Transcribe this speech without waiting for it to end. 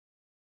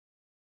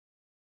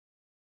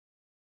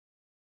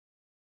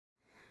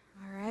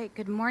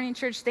Good morning,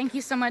 church. Thank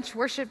you so much,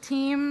 worship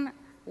team.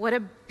 What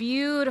a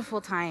beautiful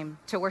time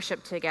to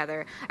worship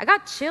together. I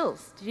got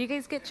chills. Did you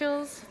guys get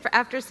chills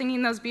after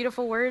singing those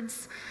beautiful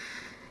words?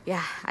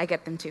 Yeah, I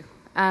get them too.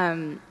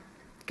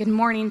 Good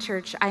morning,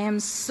 church. I am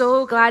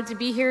so glad to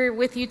be here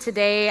with you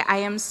today. I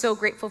am so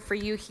grateful for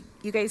you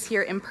guys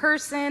here in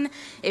person.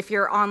 If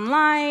you're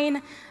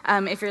online,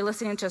 if you're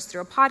listening to us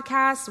through a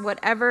podcast,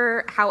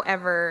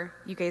 however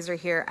you guys are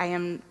here, I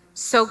am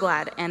so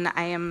glad, and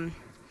I'm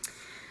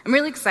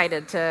really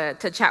excited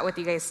to chat with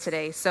you guys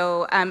today.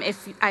 So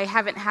if I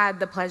haven't had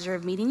the pleasure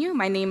of meeting you,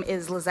 my name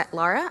is Lizette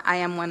Lara. I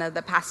am one of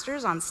the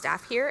pastors on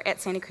staff here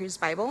at Santa Cruz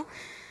Bible.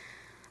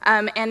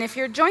 And if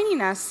you're joining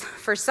us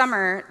for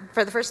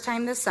the first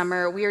time this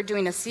summer, we are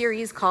doing a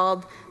series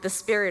called The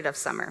Spirit of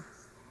Summer.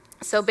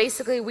 So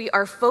basically, we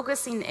are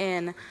focusing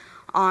in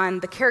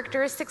on the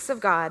characteristics of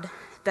God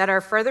that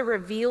are further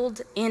revealed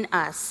in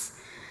us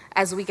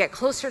as we get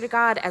closer to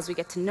God, as we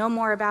get to know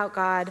more about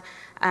God,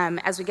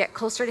 as we get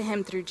closer to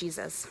Him through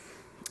Jesus.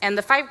 And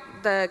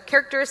the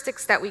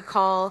characteristics that we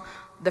call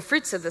the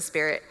fruits of the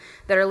Spirit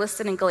that are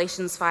listed in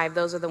Galatians 5,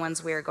 those are the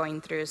ones we are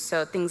going through.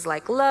 So things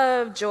like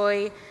love,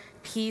 joy,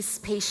 peace,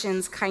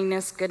 patience,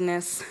 kindness,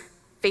 goodness,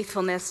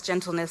 faithfulness,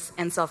 gentleness,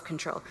 and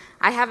self-control.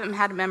 I haven't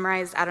had it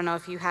memorized. I don't know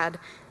if you had.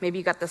 Maybe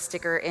you got the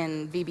sticker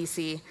in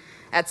VBC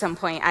at some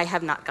point. I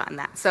have not gotten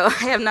that, so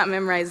I have not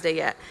memorized it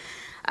yet.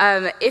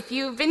 If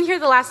you've been here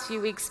the last few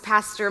weeks,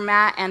 Pastor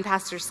Matt and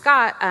Pastor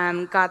Scott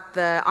got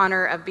the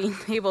honor of being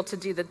able to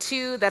do the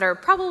two that are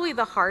probably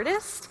the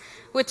hardest,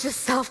 which is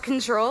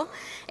self-control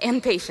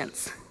and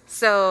patience.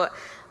 So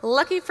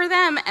lucky for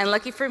them and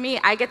lucky for me,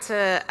 I get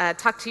to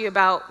talk to you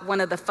about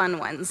one of the fun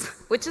ones,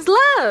 which is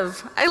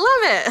love. I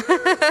love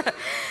it.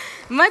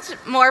 Much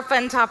more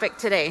fun topic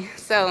today,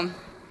 so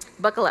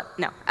buckle up.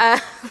 No.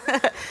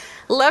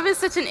 Love is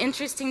such an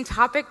interesting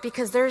topic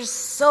because there's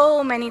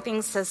so many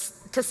things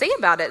to say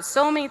about it,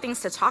 so many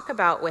things to talk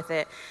about with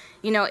it.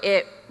 You know,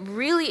 it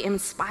really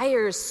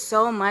inspires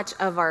so much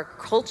of our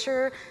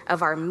culture,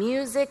 of our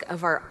music,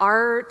 of our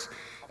art.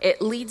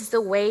 It leads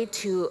the way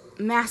to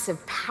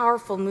massive,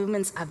 powerful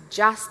movements of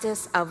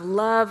justice, of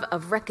love,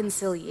 of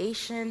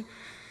reconciliation.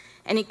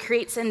 And it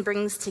creates and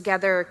brings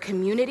together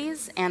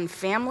communities and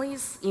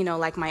families,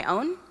 like my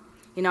own.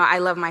 I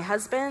love my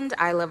husband.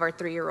 I love our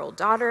 3-year-old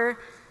daughter.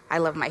 I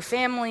love my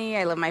family.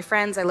 I love my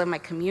friends. I love my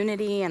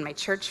community and my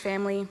church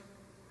family.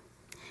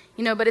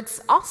 But it's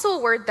also a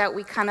word that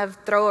we kind of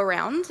throw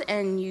around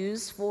and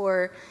use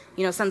for,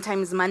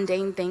 sometimes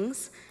mundane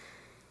things.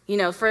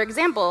 For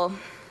example,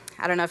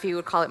 I don't know if you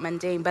would call it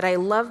mundane, but I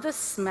love the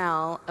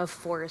smell of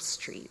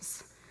forest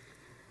trees.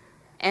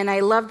 And I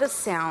love the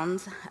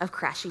sound of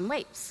crashing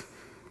waves.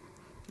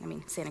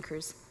 Santa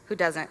Cruz, who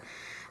doesn't?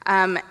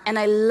 And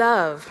I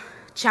love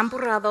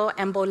champurrado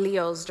and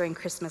bolillos during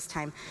Christmas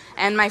time.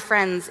 And my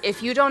friends,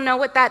 if you don't know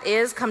what that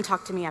is, come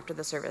talk to me after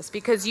the service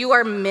because you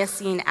are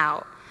missing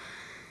out.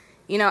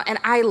 And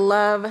I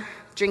love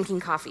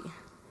drinking coffee,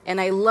 and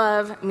I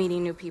love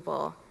meeting new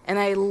people, and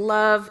I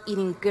love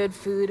eating good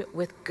food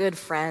with good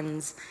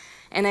friends,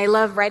 and I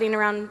love riding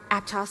around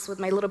Aptos with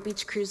my little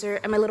beach cruiser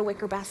and my little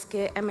wicker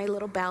basket and my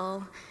little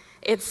bell.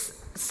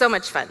 It's so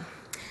much fun.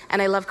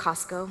 And I love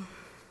Costco.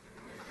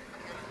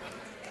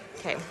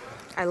 Okay,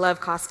 I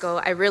love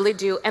Costco, I really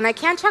do. And I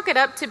can't chalk it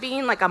up to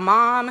being like a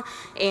mom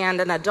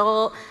and an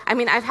adult.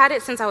 I've had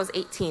it since I was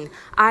 18.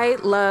 I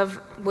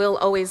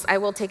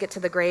will take it to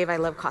the grave. I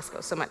love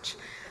Costco so much.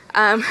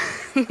 And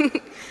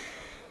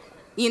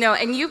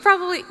you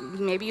probably,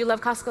 maybe you love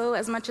Costco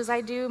as much as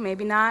I do,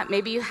 maybe not.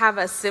 Maybe you have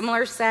a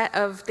similar set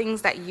of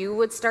things that you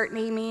would start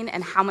naming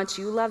and how much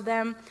you love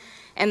them.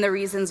 And the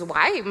reasons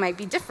why might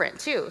be different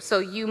too. So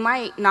you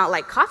might not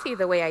like coffee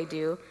the way I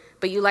do,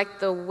 but you like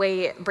the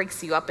way it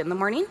breaks you up in the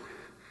morning.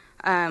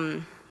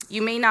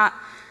 You may not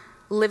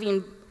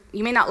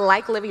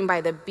like living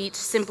by the beach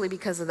simply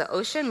because of the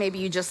ocean. Maybe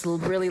you just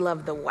really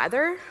love the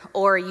weather,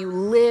 or you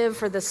live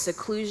for the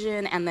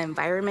seclusion and the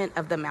environment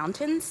of the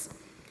mountains.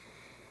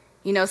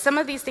 Some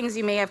of these things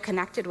you may have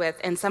connected with,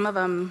 and some of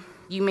them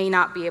you may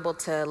not be able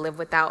to live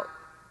without.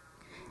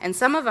 And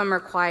some of them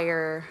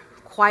require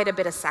quite a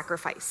bit of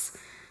sacrifice.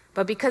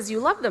 But because you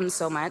love them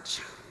so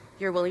much,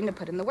 you're willing to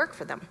put in the work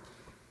for them.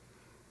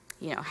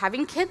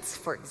 Having kids,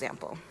 for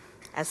example,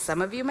 as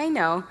some of you may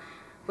know,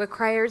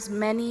 requires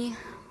many,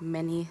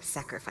 many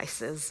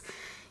sacrifices.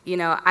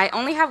 I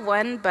only have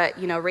one, but,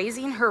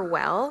 raising her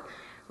well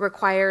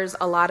requires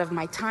a lot of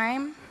my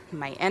time,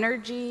 my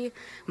energy,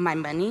 my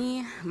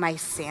money, my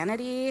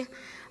sanity.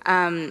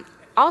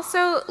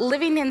 Also,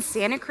 living in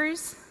Santa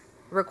Cruz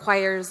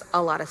requires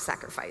a lot of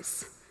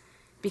sacrifice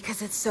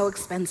because it's so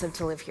expensive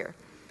to live here.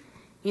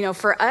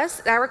 For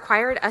us, that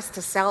required us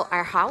to sell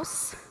our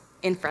house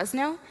in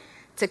Fresno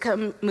to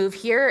come move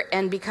here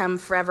and become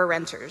forever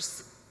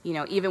renters,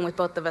 even with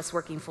both of us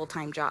working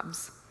full-time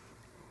jobs.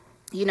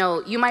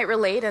 You might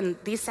relate, and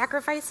these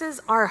sacrifices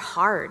are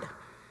hard.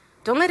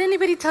 Don't let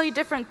anybody tell you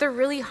different. They're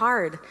really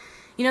hard.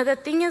 The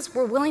thing is,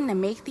 we're willing to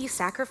make these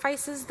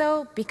sacrifices,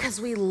 though,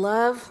 because we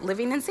love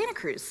living in Santa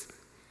Cruz.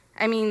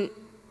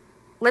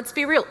 let's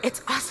be real,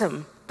 it's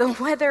awesome. The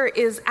weather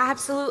is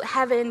absolute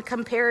heaven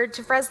compared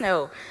to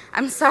Fresno.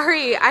 I'm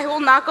sorry, I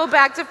will not go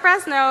back to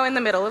Fresno in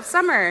the middle of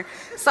summer.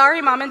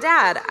 Sorry, Mom and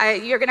Dad,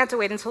 you're gonna have to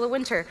wait until the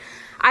winter.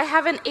 I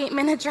have an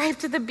 8-minute drive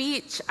to the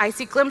beach. I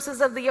see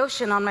glimpses of the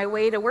ocean on my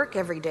way to work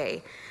every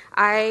day.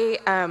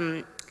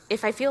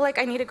 If I feel like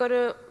I need to go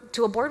to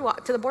the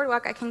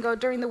boardwalk, I can go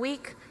during the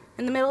week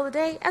in the middle of the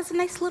day as a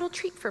nice little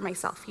treat for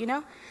myself, you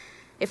know?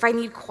 If I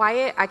need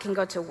quiet, I can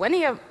go to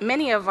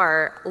many of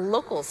our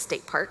local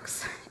state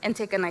parks and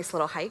take a nice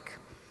little hike.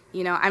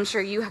 You know, I'm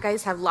sure you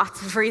guys have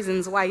lots of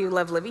reasons why you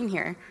love living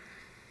here.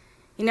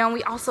 You know,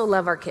 we also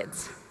love our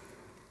kids.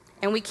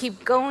 And we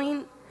keep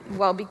going,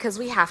 well, because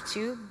we have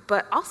to,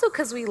 but also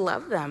because we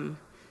love them.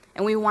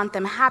 And we want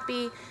them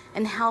happy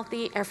and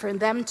healthy, and for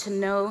them to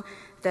know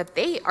that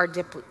they are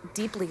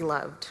deeply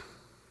loved.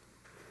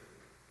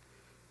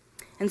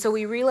 And so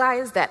we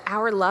realize that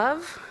our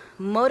love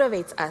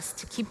motivates us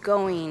to keep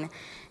going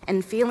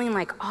and feeling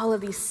like all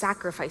of these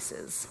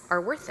sacrifices are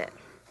worth it.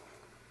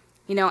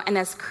 You know, and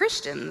as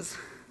Christians,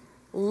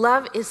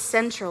 love is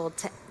central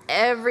to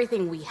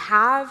everything we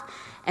have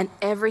and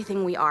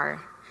everything we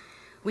are.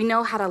 We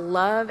know how to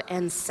love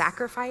and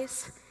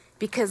sacrifice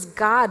because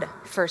God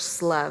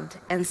first loved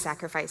and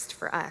sacrificed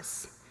for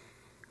us.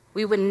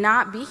 We would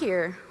not be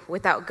here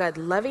without God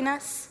loving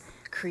us,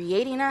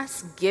 creating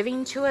us,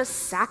 giving to us,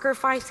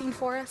 sacrificing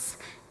for us,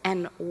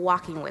 and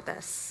walking with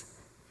us.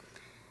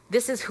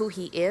 This is who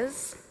he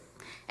is.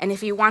 And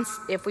if we want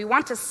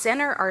to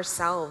center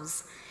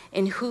ourselves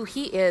in who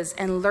he is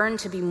and learn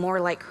to be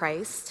more like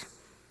Christ,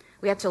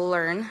 we have to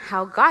learn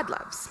how God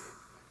loves.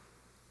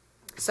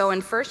 So in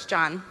 1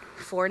 John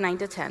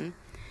 4:9-10,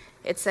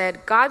 it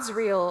said, God's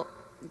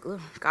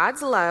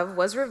love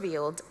was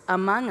revealed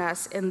among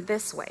us in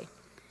this way.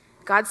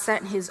 God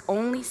sent his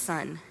only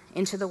Son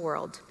into the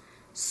world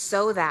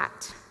so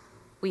that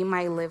we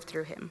might live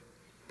through him.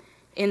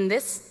 In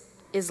this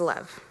is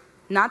love.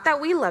 Not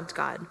that we loved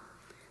God,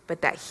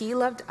 but that he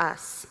loved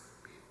us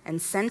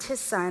and sent his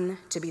Son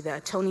to be the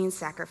atoning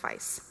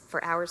sacrifice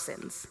for our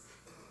sins.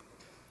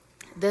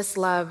 This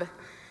love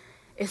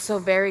is so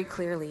very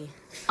clearly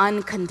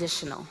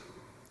unconditional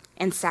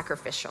and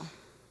sacrificial.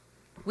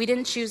 We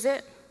didn't choose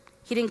it.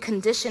 He didn't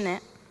condition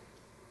it.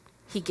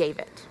 He gave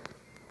it.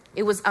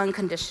 It was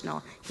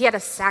unconditional. He had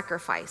a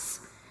sacrifice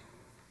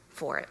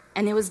for it,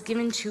 and it was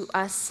given to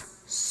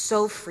us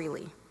so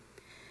freely.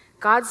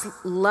 God's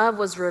love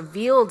was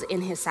revealed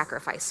in his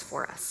sacrifice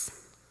for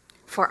us,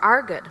 for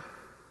our good,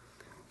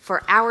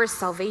 for our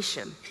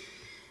salvation,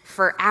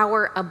 for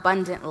our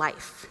abundant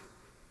life.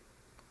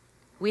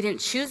 We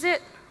didn't choose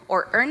it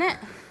or earn it.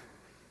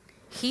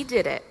 He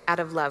did it out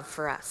of love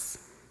for us.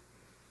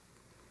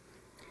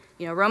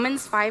 You know,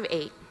 Romans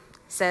 5:8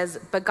 says,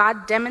 but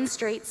God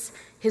demonstrates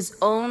his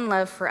own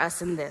love for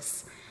us in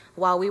this.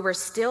 While we were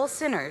still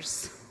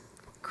sinners,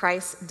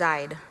 Christ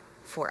died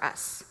for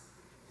us.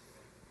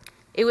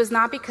 It was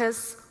not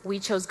because we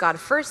chose God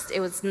first. It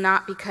was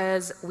not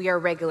because we are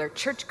regular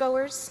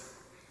churchgoers.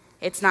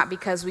 It's not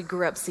because we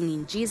grew up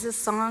singing Jesus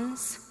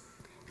songs.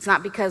 It's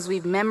not because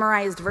we've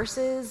memorized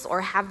verses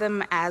or have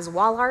them as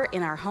wall art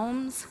in our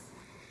homes.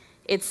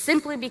 It's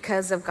simply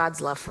because of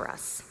God's love for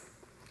us.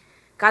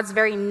 God's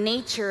very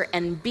nature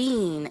and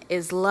being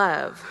is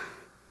love.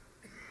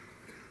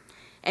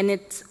 And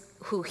it's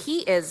who he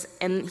is,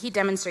 and he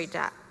demonstrates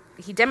that.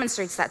 He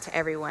demonstrates that to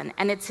everyone,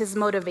 and it's his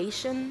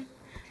motivation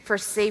for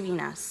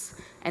saving us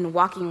and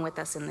walking with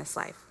us in this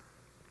life.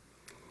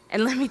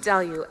 And let me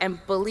tell you, and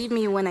believe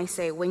me when I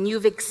say, when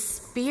you've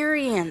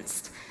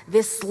experienced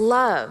this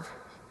love,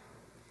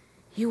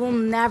 you will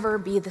never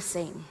be the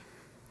same.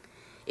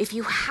 If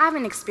you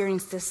haven't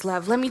experienced this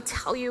love, let me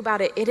tell you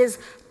about it. It is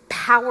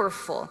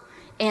powerful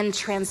and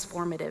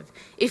transformative.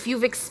 If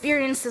you've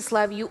experienced this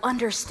love, you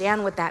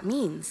understand what that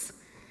means.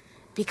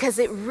 Because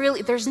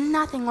there's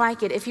nothing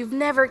like it. If you've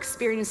never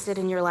experienced it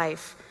in your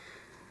life,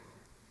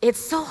 it's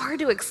so hard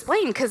to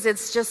explain because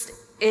it's just,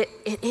 it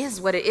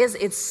is what it is.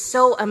 It's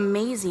so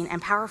amazing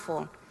and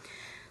powerful.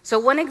 So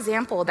one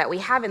example that we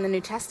have in the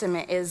New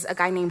Testament is a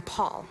guy named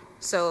Paul.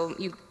 So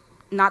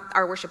not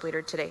our worship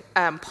leader today,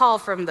 Paul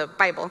from the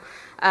Bible.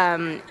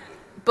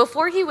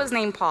 Before he was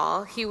named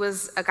Paul, he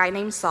was a guy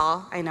named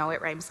Saul. I know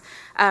it rhymes.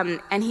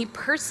 And he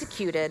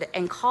persecuted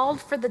and called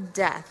for the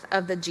death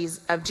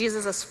of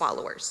Jesus'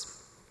 followers.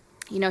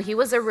 You know, he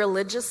was a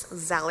religious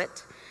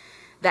zealot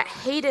that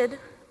hated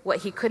what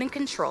he couldn't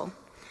control,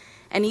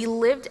 and he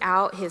lived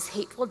out his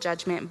hateful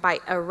judgment by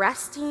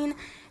arresting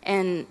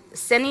and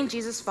sending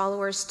Jesus'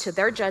 followers to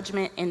their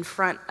judgment in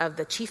front of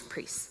the chief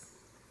priests.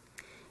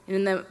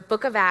 In the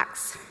book of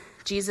Acts,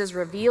 Jesus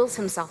reveals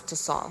himself to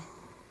Saul,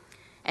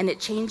 and it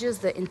changes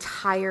the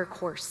entire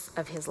course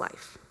of his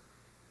life.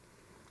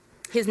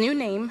 His new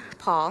name,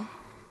 Paul,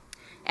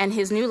 and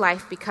his new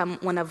life become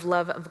one of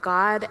love of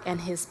God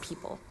and his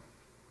people.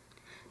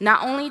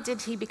 Not only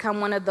did he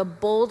become one of the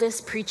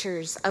boldest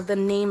preachers of the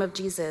name of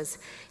Jesus,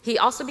 he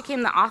also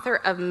became the author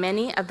of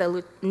many of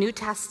the New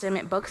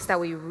Testament books that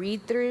we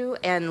read through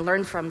and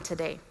learn from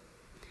today.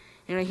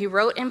 You know, he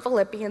wrote in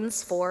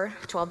Philippians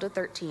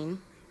 4:12-13,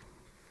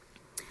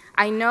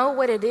 I know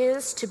what it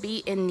is to be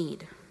in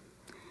need,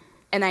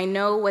 and I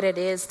know what it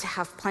is to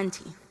have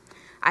plenty.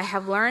 I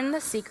have learned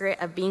the secret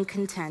of being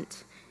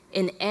content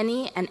in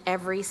any and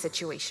every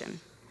situation,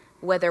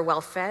 whether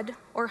well-fed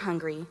or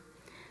hungry,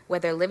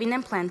 whether living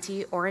in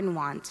plenty or in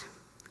want.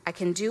 I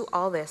can do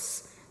all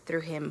this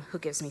through him who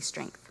gives me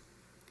strength.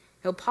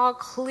 Paul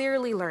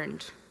clearly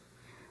learned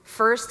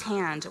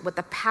firsthand what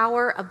the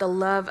power of the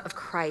love of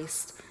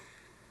Christ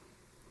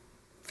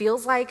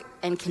feels like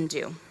and can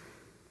do.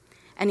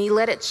 And he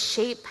let it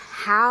shape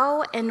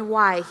how and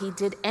why he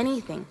did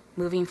anything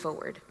moving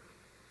forward.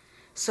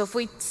 So if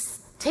we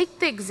take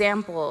the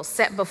example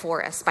set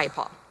before us by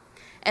Paul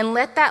and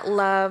let that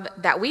love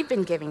that we've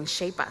been giving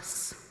shape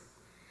us,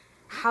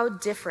 how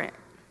different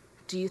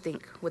do you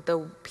think would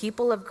the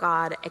people of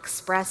God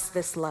express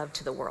this love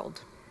to the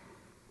world?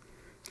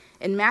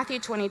 In Matthew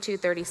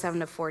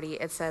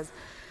 22:37-40, it says,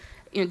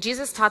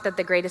 Jesus taught that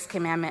the greatest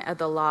commandment of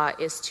the law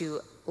is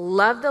to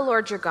love the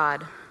Lord your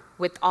God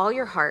with all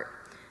your heart,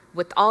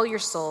 with all your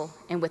soul,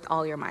 and with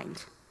all your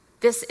mind.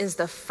 This is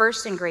the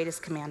first and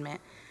greatest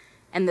commandment.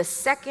 And the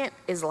second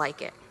is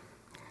like it.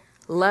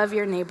 Love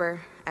your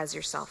neighbor as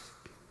yourself.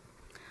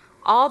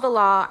 All the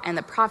law and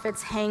the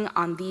prophets hang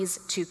on these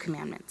two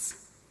commandments.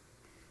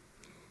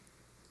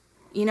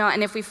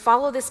 And if we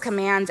follow this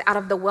command out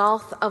of the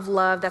wealth of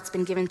love that's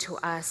been given to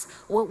us,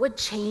 what would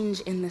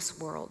change in this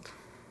world?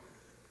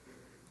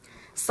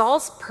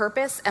 Saul's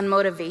purpose and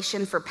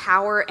motivation for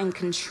power and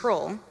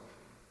control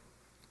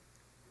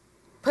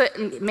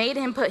made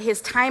him put his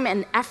time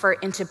and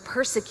effort into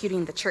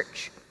persecuting the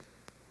church.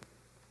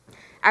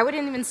 I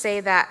wouldn't even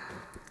say that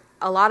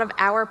a lot of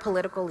our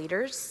political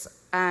leaders,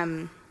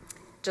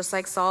 just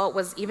like Saul,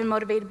 was even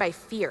motivated by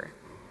fear.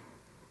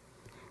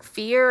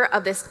 Fear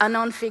of this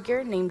unknown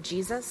figure named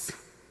Jesus.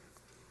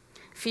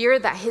 Fear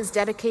that his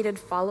dedicated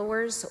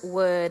followers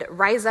would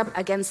rise up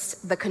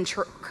against the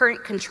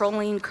current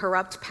controlling,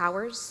 corrupt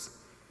powers.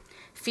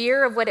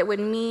 Fear of what it would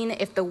mean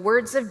if the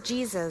words of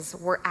Jesus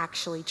were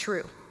actually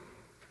true.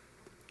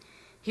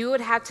 He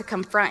would have to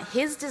confront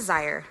his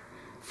desire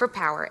for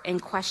power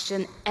and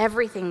question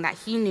everything that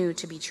he knew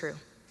to be true.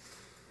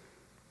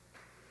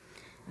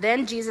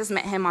 Then Jesus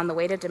met him on the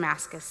way to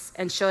Damascus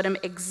and showed him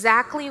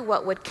exactly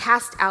what would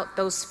cast out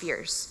those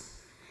fears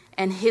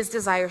and his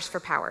desires for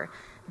power,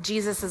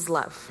 Jesus'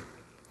 love.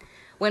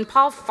 When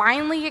Paul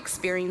finally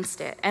experienced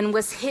it and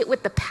was hit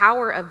with the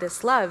power of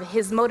this love,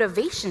 his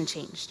motivation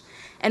changed.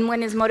 And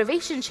when his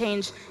motivation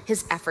changed,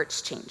 his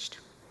efforts changed.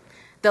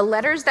 The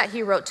letters that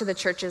he wrote to the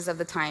churches of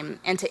the time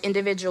and to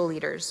individual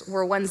leaders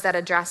were ones that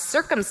addressed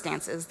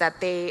circumstances that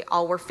they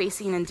all were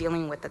facing and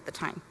dealing with at the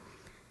time.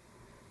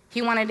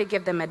 He wanted to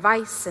give them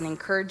advice and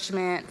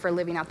encouragement for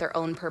living out their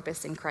own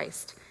purpose in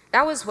Christ.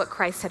 That was what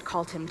Christ had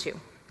called him to.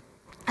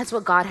 That's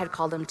what God had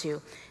called him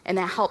to. And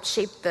that helped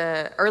shape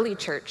the early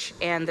church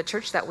and the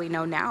church that we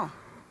know now.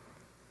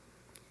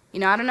 I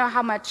don't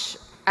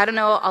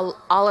know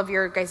all of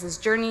your guys'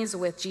 journeys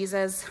with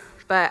Jesus,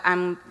 but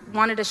I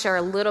wanted to share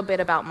a little bit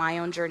about my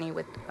own journey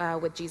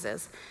with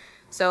Jesus.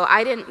 So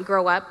I didn't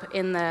grow up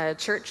in the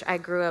church. I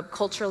grew up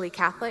culturally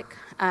Catholic.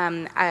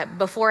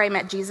 Before I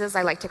met Jesus,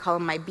 I like to call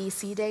them my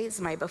BC days,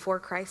 my before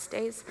Christ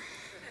days.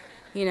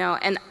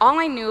 And all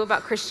I knew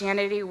about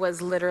Christianity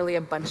was literally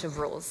a bunch of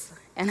rules.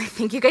 And I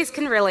think you guys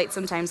can relate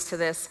sometimes to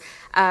this.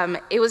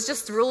 It was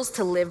just rules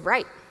to live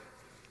right.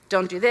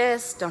 Don't do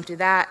this, don't do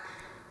that.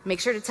 Make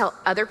sure to tell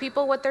other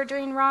people what they're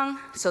doing wrong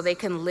so they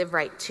can live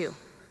right too.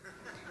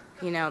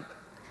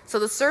 So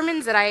the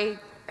sermons that I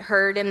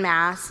heard in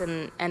Mass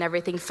and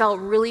everything felt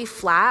really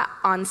flat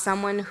on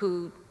someone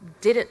who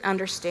didn't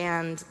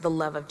understand the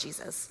love of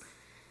Jesus.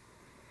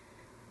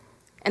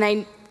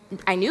 And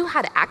I knew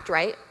how to act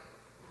right.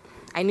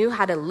 I knew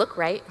how to look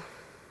right.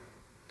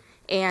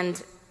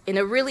 And in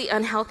a really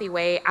unhealthy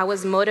way, I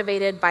was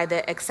motivated by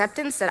the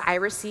acceptance that I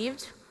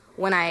received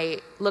when I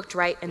looked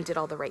right and did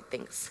all the right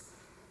things.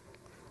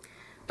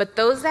 But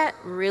those that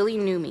really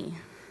knew me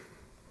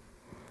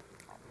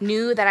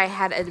knew that I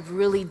had a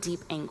really deep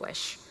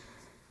anguish.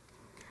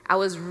 I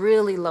was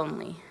really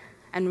lonely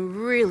and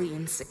really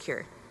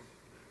insecure.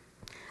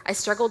 I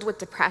struggled with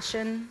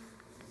depression,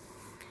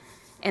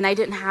 and I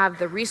didn't have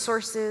the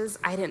resources,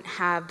 I didn't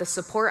have the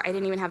support, I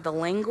didn't even have the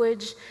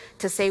language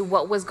to say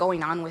what was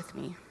going on with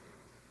me.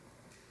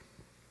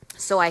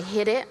 So I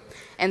hid it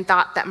and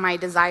thought that my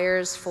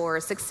desires for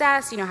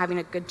success, having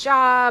a good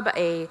job,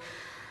 a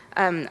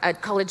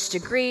college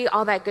degree,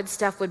 all that good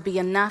stuff would be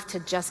enough to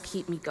just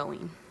keep me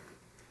going.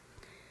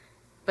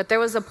 But there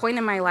was a point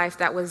in my life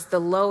that was the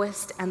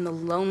lowest and the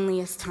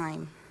loneliest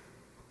time.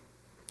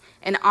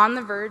 And on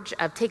the verge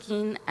of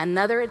taking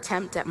another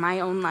attempt at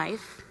my own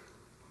life,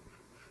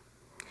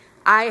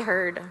 I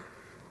heard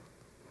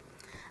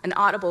an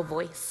audible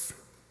voice.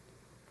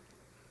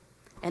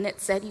 And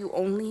it said, "You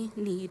only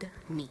need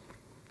me."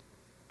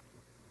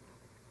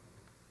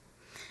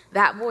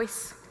 That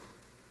voice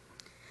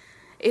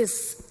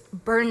is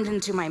burned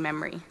into my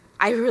memory.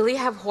 I really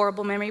have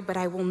horrible memory, but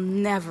I will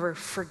never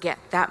forget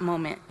that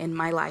moment in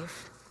my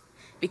life.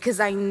 because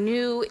I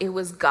knew it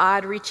was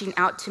God reaching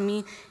out to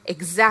me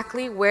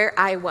exactly where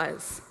I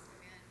was.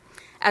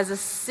 As a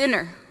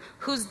sinner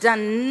who's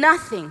done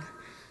nothing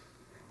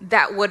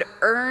that would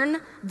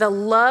earn the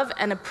love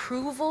and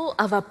approval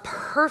of a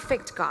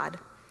perfect God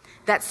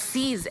that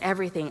sees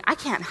everything. I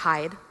can't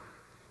hide.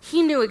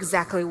 He knew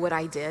exactly what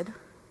I did.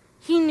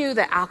 He knew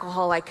the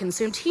alcohol I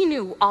consumed. He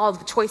knew all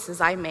the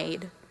choices I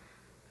made.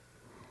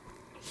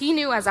 He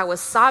knew as I was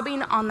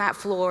sobbing on that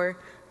floor,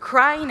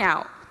 crying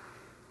out,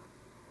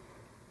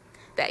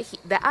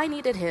 that I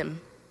needed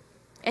him.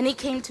 And he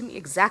came to me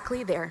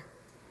exactly there.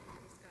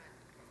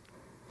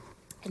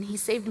 And he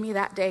saved me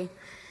that day,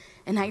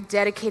 and I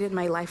dedicated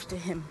my life to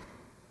him.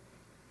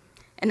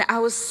 And I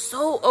was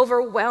so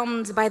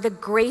overwhelmed by the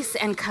grace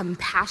and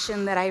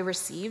compassion that I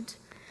received.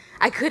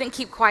 I couldn't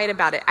keep quiet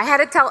about it. I had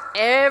to tell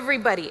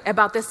everybody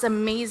about this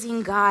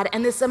amazing God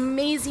and this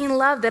amazing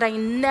love that I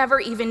never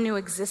even knew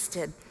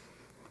existed.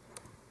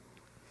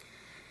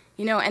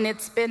 And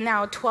it's been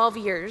now 12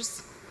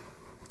 years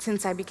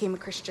since I became a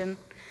Christian,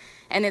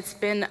 and it's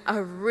been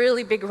a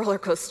really big roller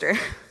coaster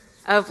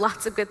of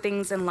lots of good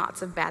things and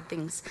lots of bad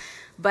things.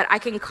 But I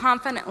can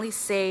confidently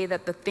say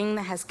that the thing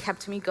that has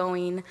kept me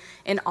going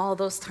in all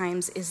those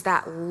times is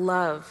that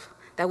love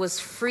that was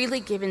freely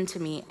given to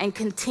me and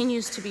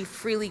continues to be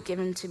freely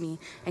given to me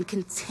and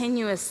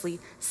continuously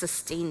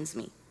sustains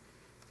me.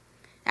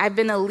 I've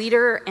been a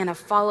leader and a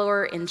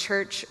follower in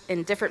church,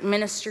 in different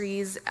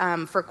ministries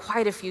for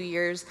quite a few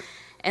years.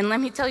 And let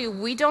me tell you,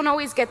 we don't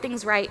always get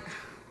things right,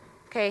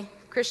 okay?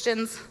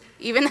 Christians,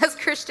 even as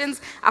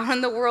Christians out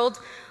in the world,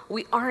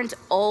 we aren't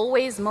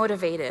always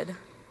motivated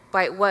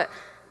by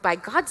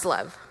God's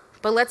love.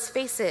 But let's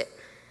face it,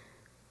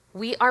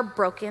 we are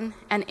broken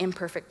and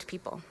imperfect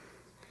people.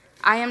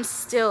 I am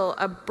still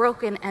a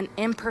broken and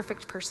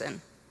imperfect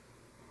person.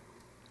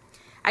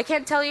 I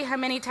can't tell you how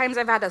many times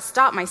I've had to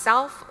stop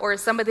myself, or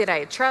somebody that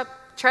I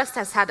trust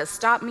has had to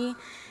stop me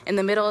in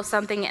the middle of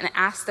something and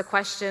ask the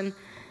question,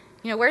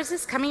 where's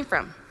this coming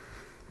from?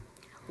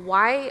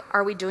 Why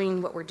are we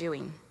doing what we're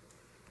doing?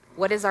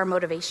 What is our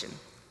motivation?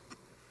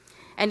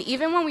 And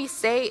even when we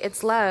say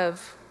it's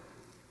love,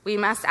 we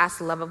must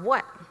ask, love of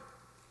what?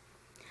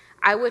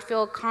 I would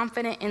feel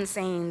confident in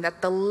saying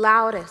that the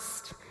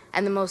loudest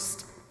and the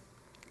most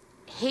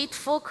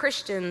hateful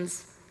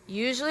Christians,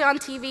 usually on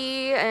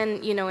TV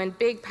and in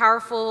big,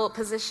 powerful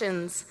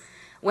positions,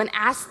 when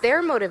asked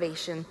their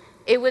motivation,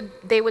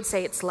 they would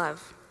say it's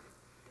love.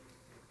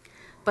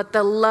 But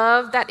the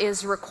love that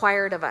is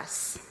required of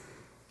us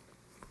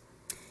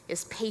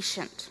is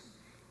patient,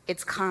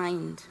 it's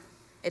kind,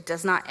 it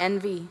does not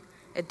envy,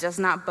 it does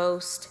not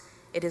boast,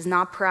 it is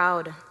not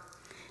proud,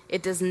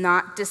 it does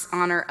not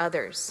dishonor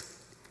others,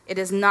 it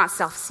is not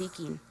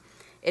self-seeking,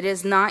 it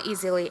is not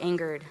easily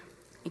angered,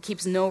 it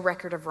keeps no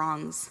record of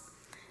wrongs.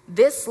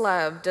 This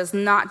love does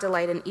not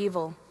delight in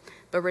evil,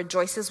 but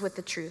rejoices with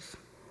the truth.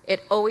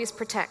 It always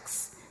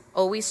protects,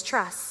 always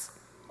trusts,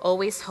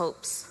 always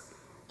hopes,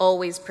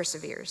 always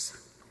perseveres.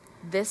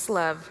 This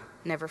love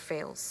never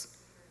fails.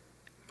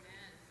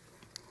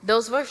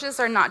 Those verses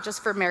are not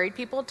just for married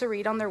people to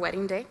read on their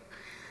wedding day.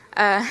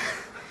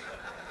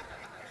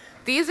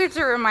 These are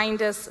to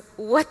remind us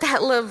what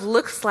that love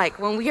looks like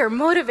when we are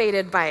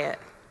motivated by it.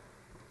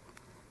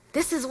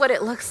 This is what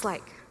it looks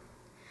like.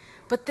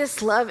 But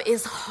this love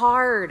is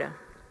hard.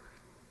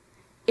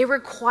 It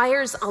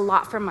requires a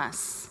lot from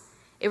us.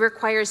 It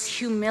requires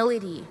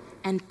humility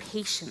and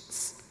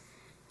patience.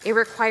 It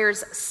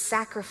requires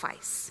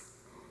sacrifice.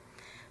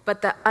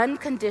 But the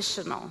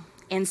unconditional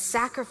and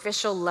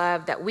sacrificial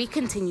love that we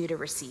continue to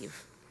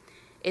receive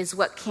is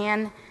what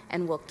can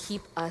and will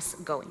keep us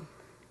going.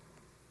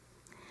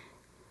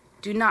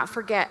 Do not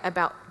forget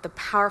about the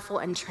powerful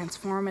and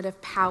transformative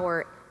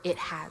power it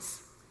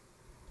has.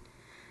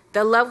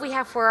 The love we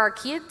have for our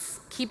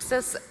kids keeps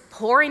us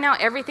pouring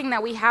out everything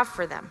that we have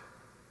for them.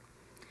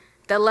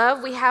 The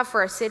love we have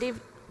for our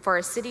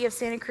city of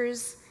Santa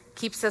Cruz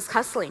keeps us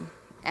hustling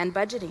and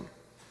budgeting.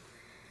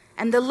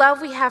 And the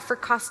love we have for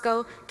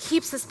Costco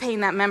keeps us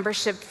paying that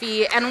membership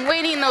fee and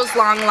waiting those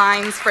long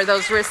lines for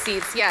those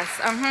receipts. Yes.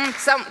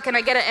 Can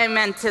I get an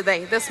amen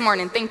today, this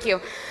morning? Thank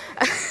you.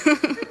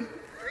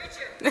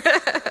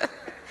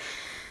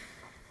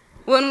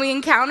 When we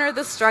encounter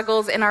the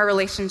struggles in our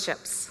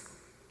relationships,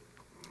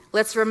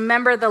 let's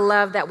remember the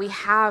love that we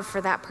have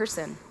for that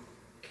person.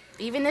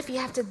 Even if you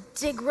have to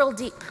dig real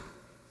deep,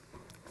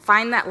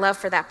 find that love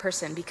for that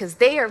person because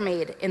they are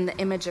made in the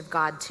image of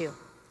God too.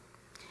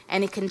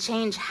 And it can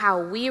change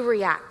how we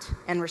react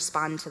and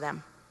respond to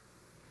them.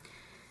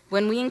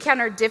 When we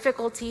encounter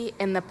difficulty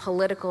in the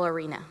political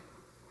arena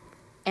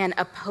and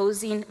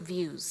opposing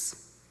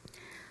views,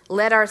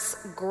 let us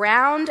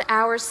ground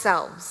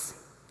ourselves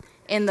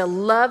in the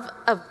love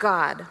of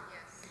God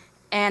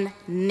and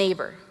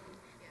neighbor,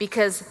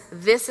 because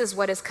this is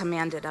what is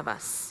commanded of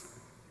us.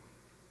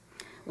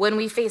 When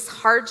we face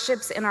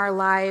hardships in our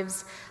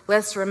lives,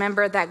 let's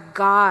remember that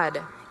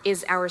God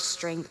is our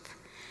strength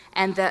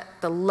and that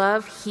the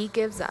love he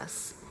gives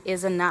us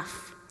is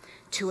enough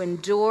to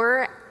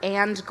endure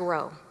and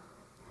grow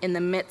in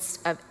the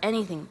midst of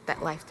anything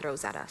that life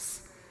throws at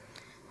us.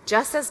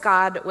 Just as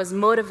God was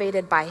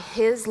motivated by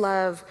his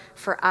love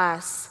for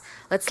us,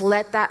 let's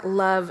let that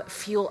love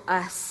fuel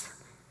us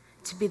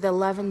to be the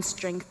love and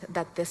strength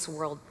that this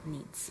world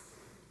needs.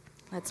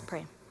 Let's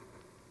pray.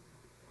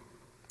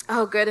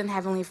 Oh, good and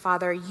heavenly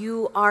Father,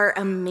 you are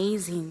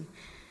amazing.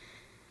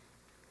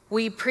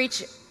 We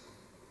preach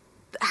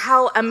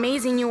how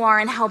amazing you are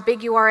and how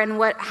big you are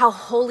and how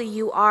holy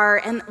you are.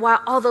 And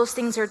while all those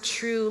things are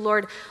true,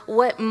 Lord,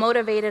 what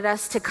motivated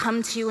us to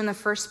come to you in the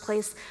first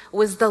place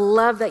was the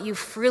love that you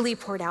freely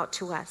poured out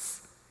to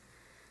us.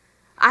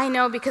 I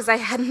know because I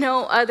had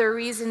no other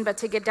reason but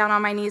to get down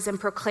on my knees and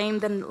proclaim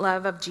the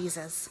love of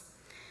Jesus,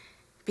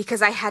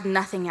 because I had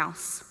nothing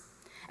else.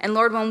 And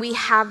Lord, when we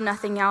have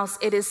nothing else,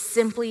 it is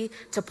simply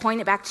to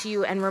point it back to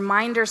you and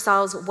remind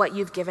ourselves what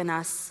you've given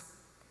us.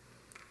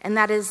 And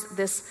that is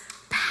this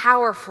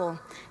powerful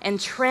and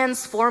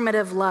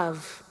transformative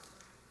love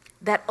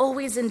that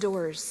always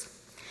endures.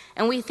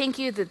 And we thank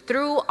you that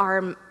through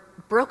our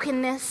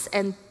brokenness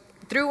and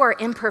through our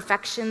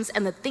imperfections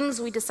and the things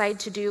we decide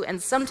to do,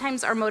 and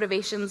sometimes our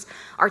motivations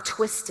are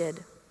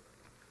twisted,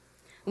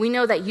 we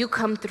know that you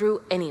come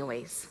through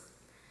anyways.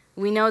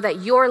 We know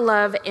that your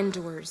love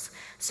endures.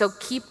 So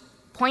keep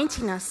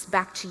pointing us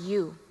back to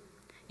you,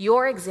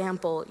 your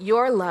example,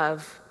 your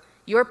love,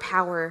 your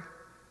power,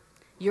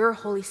 your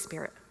Holy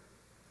Spirit.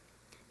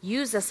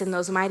 Use us in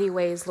those mighty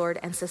ways, Lord,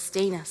 and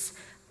sustain us,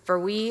 for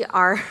we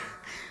are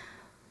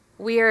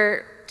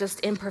just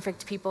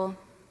imperfect people,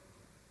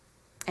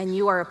 and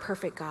you are a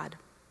perfect God.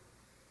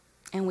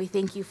 And we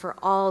thank you for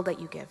all that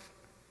you give.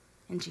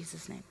 In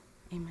Jesus' name,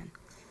 amen.